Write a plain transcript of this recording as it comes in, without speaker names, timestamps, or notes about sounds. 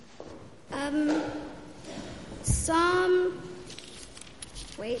Psalm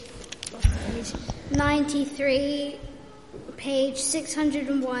 93, page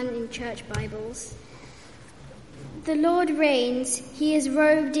 601 in Church Bibles. The Lord reigns, he is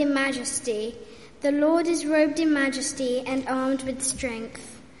robed in majesty. The Lord is robed in majesty and armed with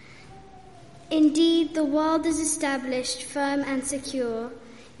strength. Indeed, the world is established firm and secure.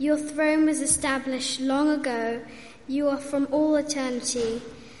 Your throne was established long ago. You are from all eternity.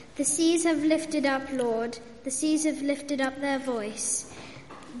 The seas have lifted up, Lord. The seas have lifted up their voice.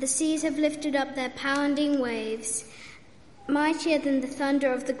 The seas have lifted up their pounding waves. Mightier than the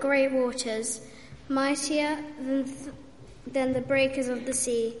thunder of the great waters. Mightier than the breakers of the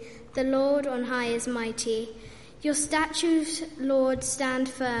sea. The Lord on high is mighty. Your statues, Lord, stand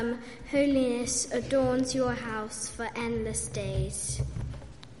firm. Holiness adorns your house for endless days.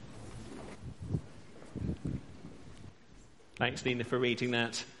 Thanks, Nina, for reading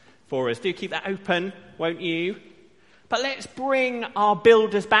that for us. Do keep that open, won't you? But let's bring our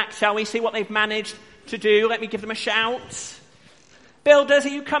builders back, shall we? See what they've managed to do. Let me give them a shout. Builders, are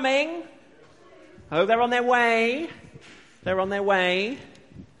you coming? Oh, they're on their way. They're on their way.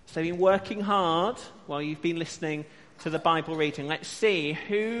 So they've been working hard while you've been listening to the Bible reading. Let's see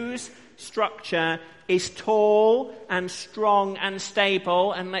whose structure is tall and strong and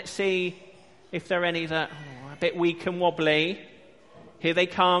stable. And let's see if there are any that are a bit weak and wobbly. Here they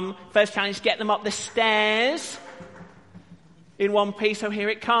come. First challenge, get them up the stairs in one piece. So here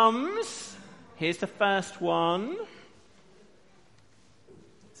it comes. Here's the first one.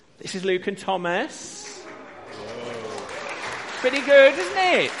 This is Luke and Thomas. Pretty good, isn't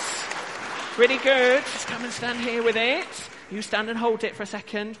it? Pretty good. Just come and stand here with it. You stand and hold it for a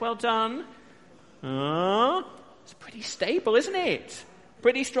second. Well done. It's pretty stable, isn't it?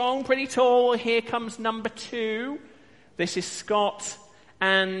 Pretty strong, pretty tall. Here comes number 2. This is Scott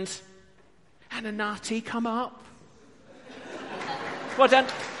and Ananati. Come up. Well done.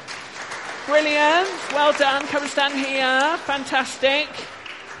 Brilliant. Well done. Come and stand here. Fantastic.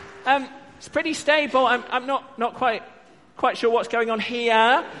 It's pretty stable. I'm not quite sure what's going on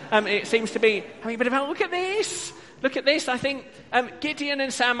here. It seems to be having a bit of a look at this. Look at this. I think Gideon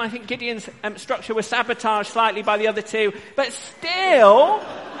and Sam, I think Gideon's structure was sabotaged slightly by the other two. But still,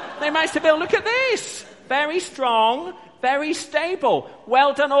 they managed to build. Look at this. Very strong, very stable.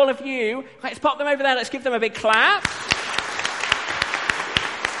 Well done, all of you. Let's pop them over there. Let's give them a big clap.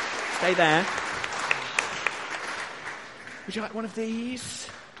 Stay there. Would you like one of these?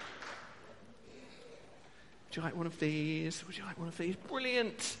 Would you like one of these? Would you like one of these?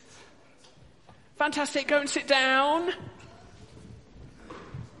 Brilliant. Fantastic. Go and sit down.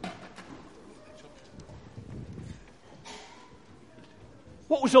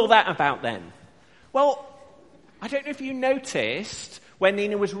 What was all that about then? Well, I don't know if you noticed when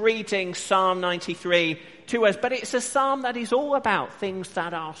Nina was reading Psalm 93 to us, but it's a psalm that is all about things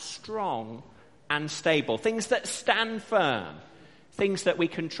that are strong and stable, things that stand firm, things that we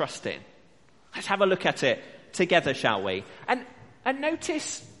can trust in. Let's have a look at it together, shall we? And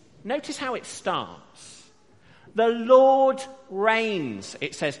notice how it starts. The Lord reigns,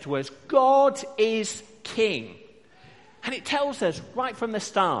 it says to us. God is king. And it tells us right from the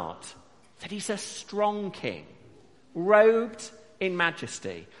start that he's a strong king, robed in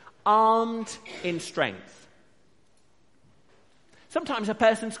majesty, armed in strength. Sometimes a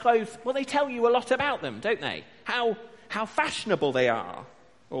person's clothes, well, they tell you a lot about them, don't they? How fashionable they are.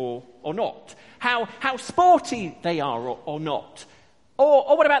 Or not. How sporty they are or not.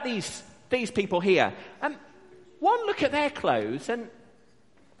 Or what about these people here? One look at their clothes and,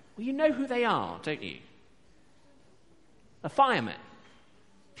 well, you know who they are, don't you? A fireman.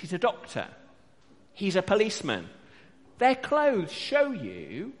 He's a doctor. He's a policeman. Their clothes show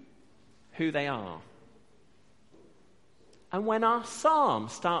you who they are. And when our psalm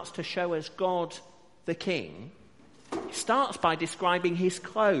starts to show us God the King, it starts by describing his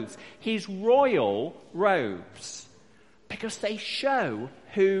clothes, his royal robes, because they show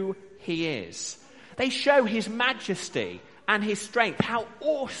who he is. They show his majesty and his strength, how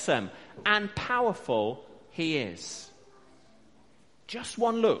awesome and powerful he is. Just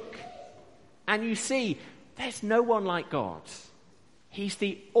one look, and you see there's no one like God. He's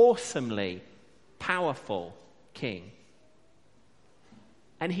the awesomely powerful King.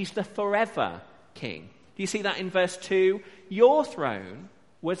 And he's the forever King. Do you see that in verse 2? Your throne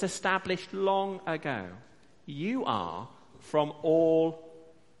was established long ago. You are from all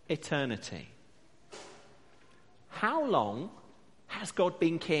eternity. How long has God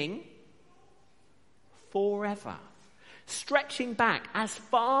been king? Forever. Stretching back as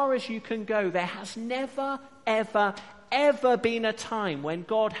far as you can go, there has never, ever, ever been a time when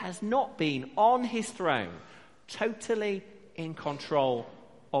God has not been on his throne, totally in control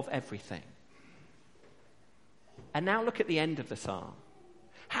of everything. And now look at the end of the psalm.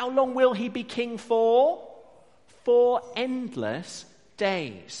 How long will he be king for? For endless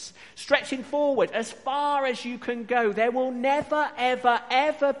days. Stretching forward as far as you can go. There will never, ever,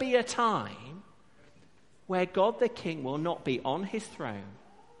 ever be a time where God the King will not be on his throne,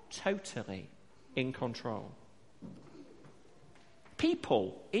 totally in control.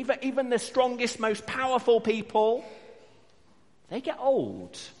 People, even the strongest, most powerful people, they get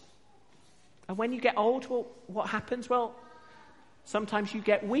old. And when you get old, well, what happens? Well, sometimes you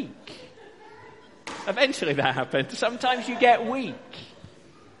get weak. Eventually that happens. Sometimes you get weak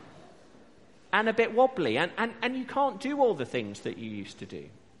and a bit wobbly, and you can't do all the things that you used to do.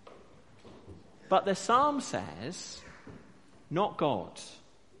 But the psalm says, not God.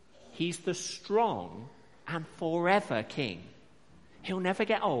 He's the strong and forever King. He'll never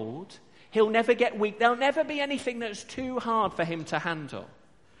get old. He'll never get weak. There'll never be anything that's too hard for him to handle.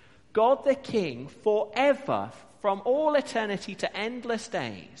 God the King, forever, from all eternity to endless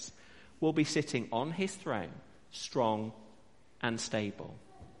days, will be sitting on his throne, strong and stable.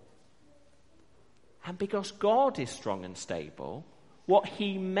 And because God is strong and stable, what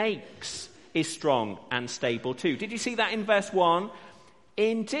he makes is strong and stable too. Did you see that in verse 1?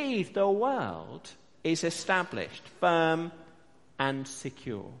 Indeed, the world is established, firm and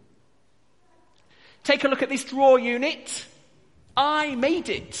secure. Take a look at this drawer unit. I made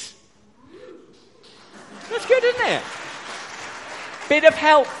it. That's good, isn't it? Bit of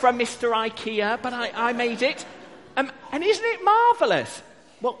help from Mr. IKEA, but I made it. And isn't it marvellous?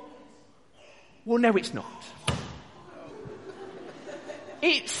 Well, no, it's not.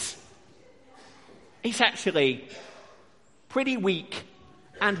 It's actually pretty weak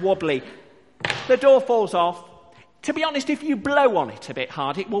and wobbly. The door falls off. To be honest, if you blow on it a bit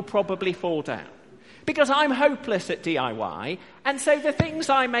hard, it will probably fall down. Because I'm hopeless at DIY, and so the things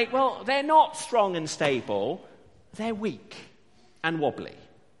I make, well, they're not strong and stable. They're weak and wobbly.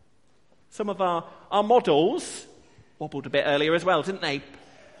 Some of our models wobbled a bit earlier as well, didn't they?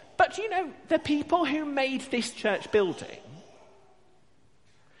 But you know, the people who made this church building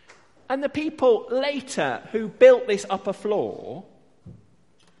and the people later who built this upper floor,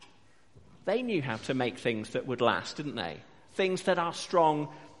 they knew how to make things that would last, didn't they? Things that are strong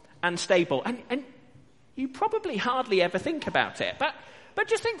and stable. And you probably hardly ever think about it. But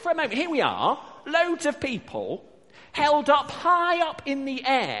just think for a moment. Here we are, loads of people held up high up in the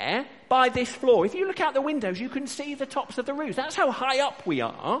air by this floor. If you look out the windows, you can see the tops of the roofs. That's how high up we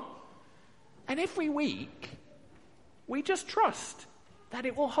are. And every week, we just trust that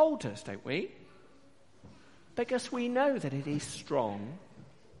it will hold us, don't we? Because we know that it is strong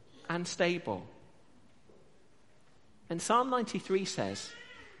and stable. And Psalm 93 says,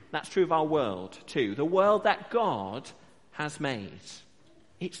 that's true of our world too. The world that God has made.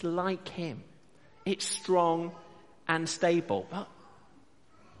 It's like him. It's strong and stable. But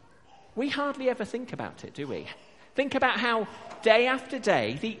we hardly ever think about it, do we? Think about how day after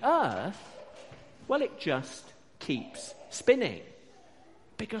day the earth, well, it just keeps spinning.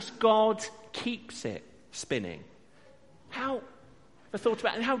 Because God keeps it spinning. I thought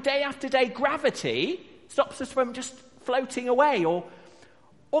about how day after day gravity stops us from just floating away, or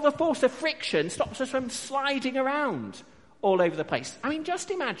the force of friction stops us from sliding around all over the place. I mean,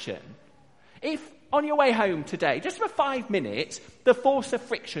 just imagine if on your way home today, just for 5 minutes, the force of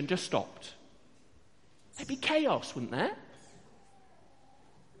friction just stopped. There'd be chaos, wouldn't there?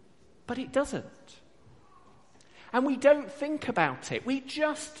 But it doesn't. And we don't think about it. We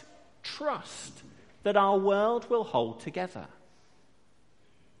just trust that our world will hold together.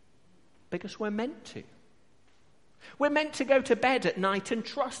 Because we're meant to. We're meant to go to bed at night and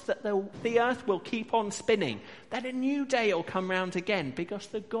trust that the earth will keep on spinning, that a new day will come round again, because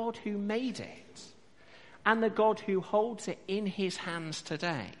the God who made it and the God who holds it in his hands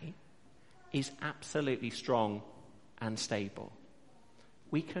today is absolutely strong and stable.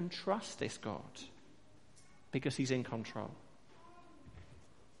 We can trust this God because he's in control.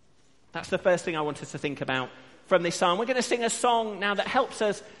 That's the first thing I want us to think about from this psalm. We're going to sing a song now that helps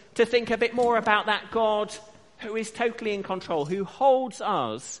us to think a bit more about that God who is totally in control, who holds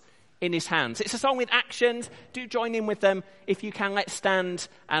us in his hands. It's a song with actions. Do join in with them if you can. Let's stand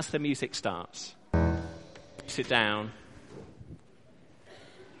as the music starts. Sit down.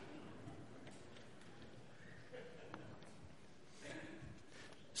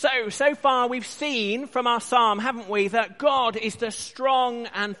 So far we've seen from our psalm, haven't we, that God is the strong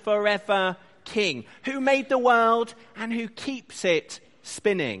and forever King, who made the world and who keeps it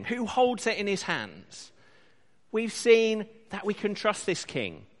spinning, who holds it in his hands. we've seen that we can trust this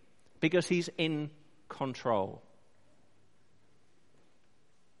king because he's in control.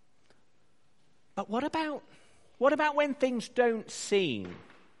 But what about when things don't seem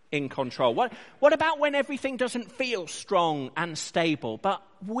in control? What about when everything doesn't feel strong and stable, but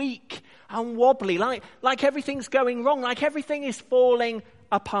weak and wobbly, like everything's going wrong, like everything is falling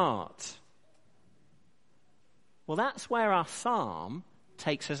apart? Well, that's where our psalm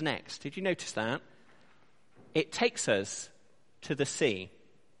takes us next. Did you notice that? It takes us to the sea.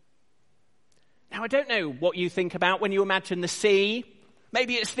 Now, I don't know what you think about when you imagine the sea.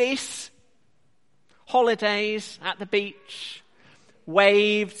 Maybe it's this. Holidays at the beach.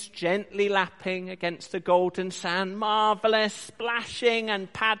 Waves gently lapping against the golden sand. Marvellous, splashing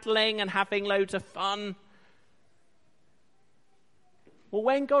and paddling and having loads of fun. Well,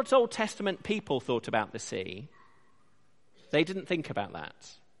 when God's Old Testament people thought about the sea, they didn't think about that.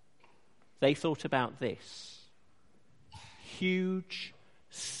 They thought about this. Huge,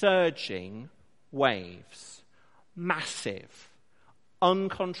 surging waves. Massive,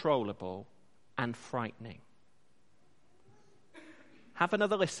 uncontrollable, and frightening. Have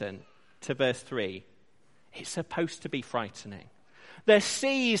another listen to verse 3. It's supposed to be frightening. The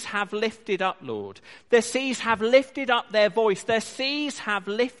seas have lifted up, Lord. The seas have lifted up their voice. The seas have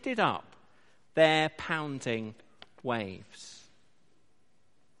lifted up their pounding waves.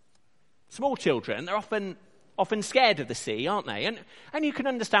 Small children, they're often scared of the sea, aren't they? And you can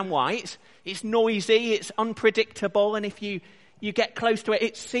understand why. It's noisy, it's unpredictable, and if you get close to it,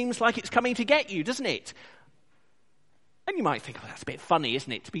 it seems like it's coming to get you, doesn't it? And you might think, oh, that's a bit funny,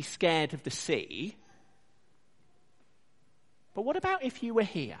 isn't it, to be scared of the sea? But what about if you were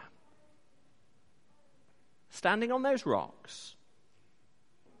here, standing on those rocks,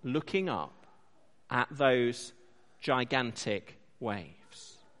 looking up at those gigantic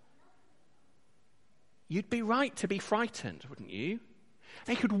waves? You'd be right to be frightened, wouldn't you?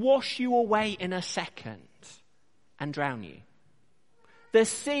 They could wash you away in a second and drown you. The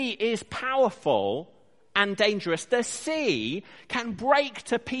sea is powerful and dangerous. The sea can break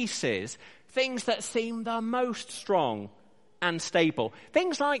to pieces things that seem the most strong and stable.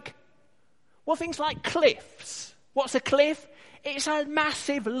 Things like cliffs. What's a cliff? It's a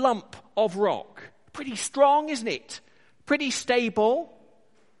massive lump of rock. Pretty strong, isn't it? Pretty stable.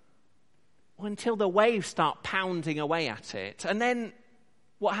 Until the waves start pounding away at it. And then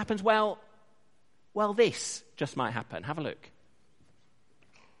what happens? Well, this just might happen. Have a look.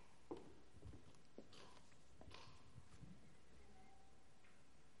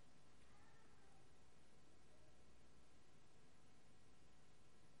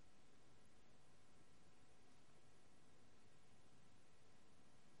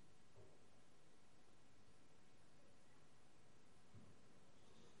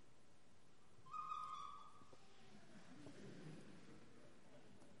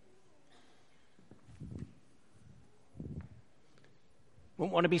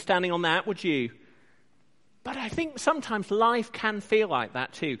 Wouldn't want to be standing on that, would you? But I think sometimes life can feel like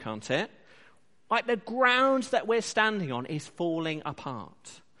that too, can't it? Like the ground that we're standing on is falling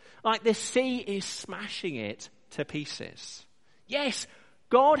apart. Like the sea is smashing it to pieces. Yes,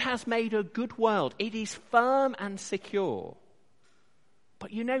 God has made a good world. It is firm and secure.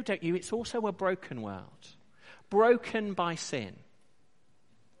 But you know, don't you, it's also a broken world. Broken by sin.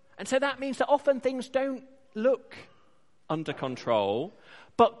 And so that means that often things don't look under control,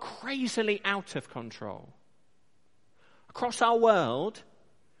 but crazily out of control. Across our world,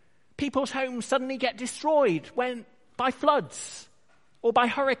 people's homes suddenly get destroyed by floods, or by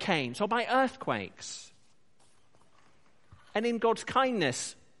hurricanes, or by earthquakes. And in God's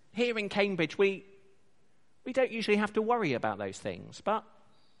kindness, here in Cambridge, we don't usually have to worry about those things. But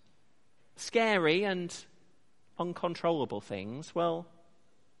scary and uncontrollable things, well,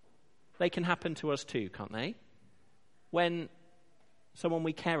 they can happen to us too, can't they? When someone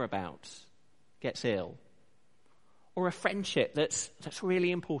we care about gets ill, or a friendship that's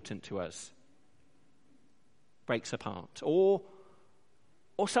really important to us breaks apart, or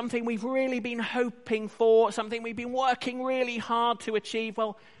something we've really been hoping for, something we've been working really hard to achieve,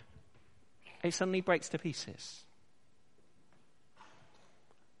 well, it suddenly breaks to pieces.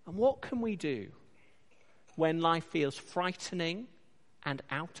 And what can we do when life feels frightening and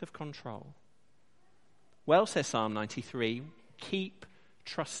out of control? Well, says Psalm 93, keep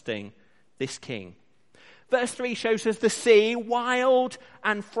trusting this king. Verse 3 shows us the sea, wild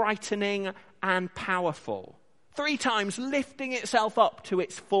and frightening and powerful. 3 times lifting itself up to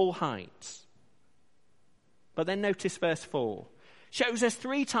its full height. But then notice verse 4. Shows us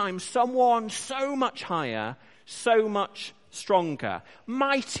 3 times someone so much higher, so much stronger,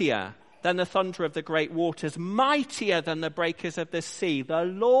 mightier than the thunder of the great waters, mightier than the breakers of the sea. The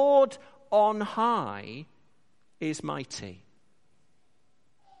Lord on high is mighty.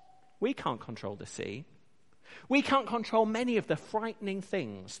 We can't control the sea. We can't control many of the frightening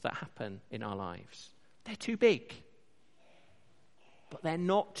things that happen in our lives. They're too big. But they're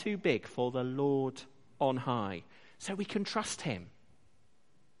not too big for the Lord on high. So we can trust him,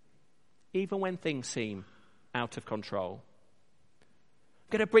 even when things seem out of control.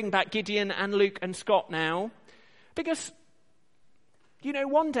 I'm going to bring back Gideon and Luke and Scott now, because,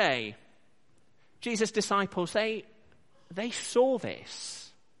 one day, Jesus' disciples, they saw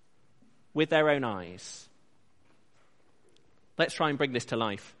this with their own eyes. Let's try and bring this to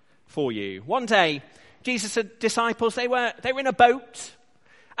life for you. One day, Jesus' disciples, they were in a boat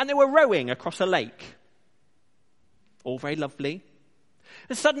and they were rowing across a lake. All very lovely.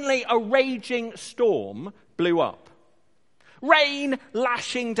 And suddenly a raging storm blew up. Rain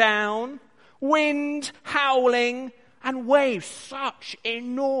lashing down, wind howling, and waves, such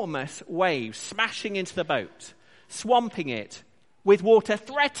enormous waves smashing into the boat, swamping it with water,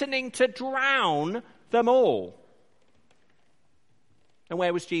 threatening to drown them all. And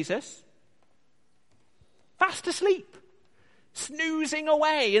where was Jesus? Fast asleep, snoozing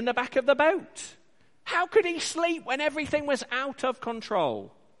away in the back of the boat. How could he sleep when everything was out of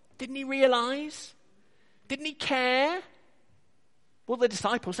control? Didn't he realize? Didn't he care? Well, the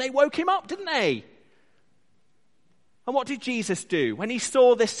disciples, they woke him up, didn't they? And what did Jesus do when he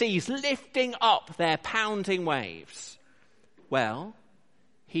saw the seas lifting up their pounding waves? Well,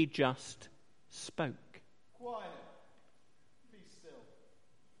 he just spoke. Quiet. Be still.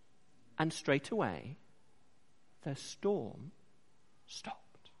 And straight away, the storm stopped.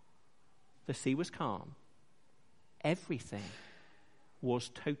 The sea was calm. Everything was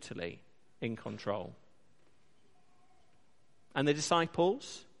totally in control. And the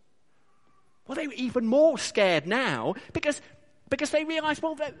disciples, well, they were even more scared now because they realized,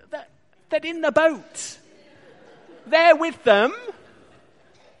 well, they're in the boat. They're with them,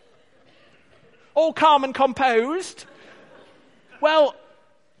 all calm and composed. Well,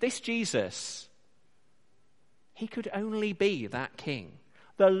 this Jesus, he could only be that king,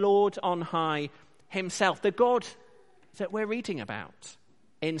 the Lord on high himself, the God that we're reading about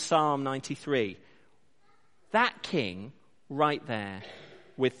in Psalm 93. That king right there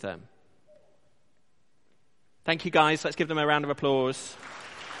with them. Thank you, guys. Let's give them a round of applause.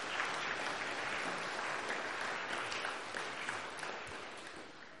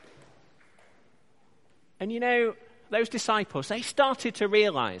 And those disciples, they started to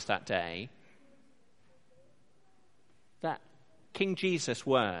realize that day that King Jesus'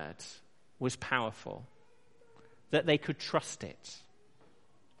 word was powerful, that they could trust it.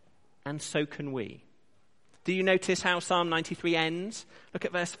 And so can we. Do you notice how Psalm 93 ends? Look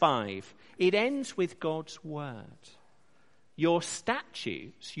at verse 5. It ends with God's word. Your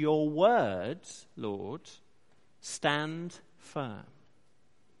statutes, your words, Lord, stand firm.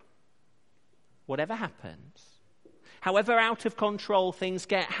 Whatever happens, however out of control things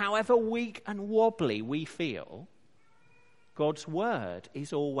get, however weak and wobbly we feel, God's word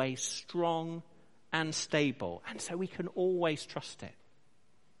is always strong and stable, and so we can always trust it.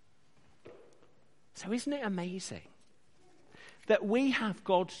 So isn't it amazing that we have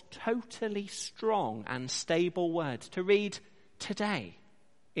God's totally strong and stable words to read today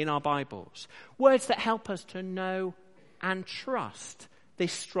in our Bibles? Words that help us to know and trust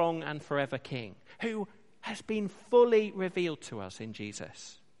this strong and forever King who has been fully revealed to us in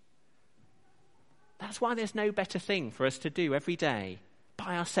Jesus. That's why there's no better thing for us to do every day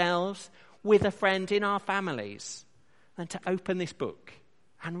by ourselves, with a friend, in our families, than to open this book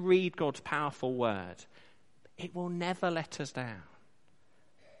and read God's powerful word. It will never let us down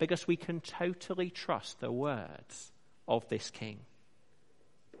because we can totally trust the words of this King.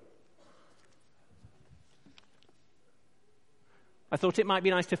 I thought it might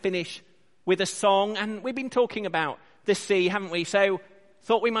be nice to finish with a song, and we've been talking about the sea, haven't we? So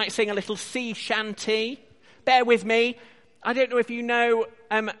thought we might sing a little sea shanty. Bear with me. I don't know if you know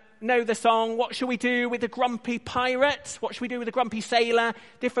the song. What shall we do with the grumpy pirate? What shall we do with the grumpy sailor?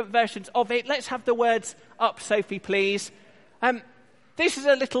 Different versions of it. Let's have the words up, Sophie, please. This is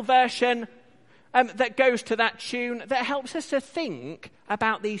a little version that goes to that tune that helps us to think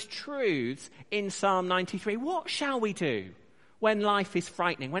about these truths in Psalm 93. What shall we do when life is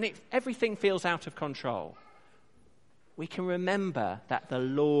frightening, when everything feels out of control? We can remember that the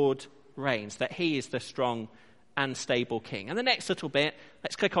Lord reigns, that he is the strong and stable King. And the next little bit,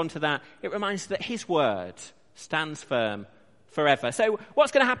 let's click onto that. It reminds us that his word stands firm forever. So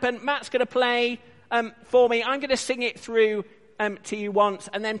what's going to happen? Matt's going to play for me. I'm going to sing it through to you once,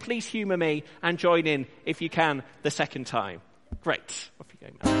 and then please humour me and join in, if you can, the second time. Great. Off you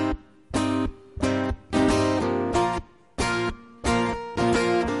go, Matt.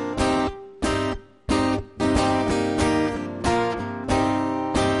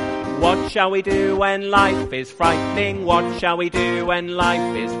 What shall we do when life is frightening? What shall we do when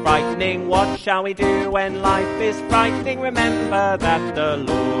life is frightening? What shall we do when life is frightening? Remember that the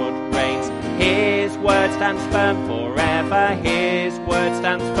Lord reigns. His word stands firm forever. His word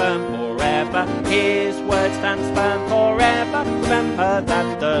stands firm forever. His word stands firm forever. Remember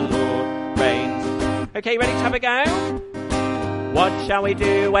that the Lord reigns. Okay, ready to have a go? What shall we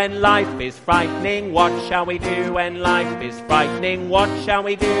do when life is frightening? What shall we do when life is frightening? What shall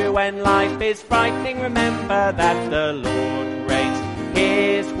we do when life is frightening? Remember that the Lord reigns.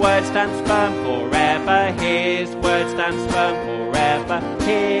 His word stands firm forever. His word stands firm forever.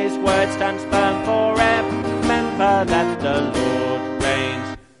 His word stands firm forever. Remember that the Lord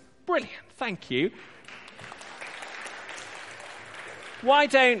reigns. Brilliant, thank you. Why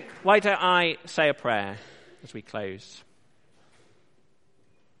don't I say a prayer as we close?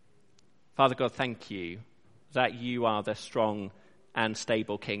 Father God, thank you that you are the strong and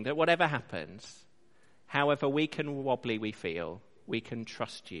stable King, that whatever happens, however weak and wobbly we feel, we can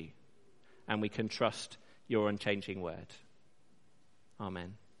trust you and we can trust your unchanging word.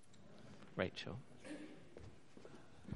 Amen. Rachel.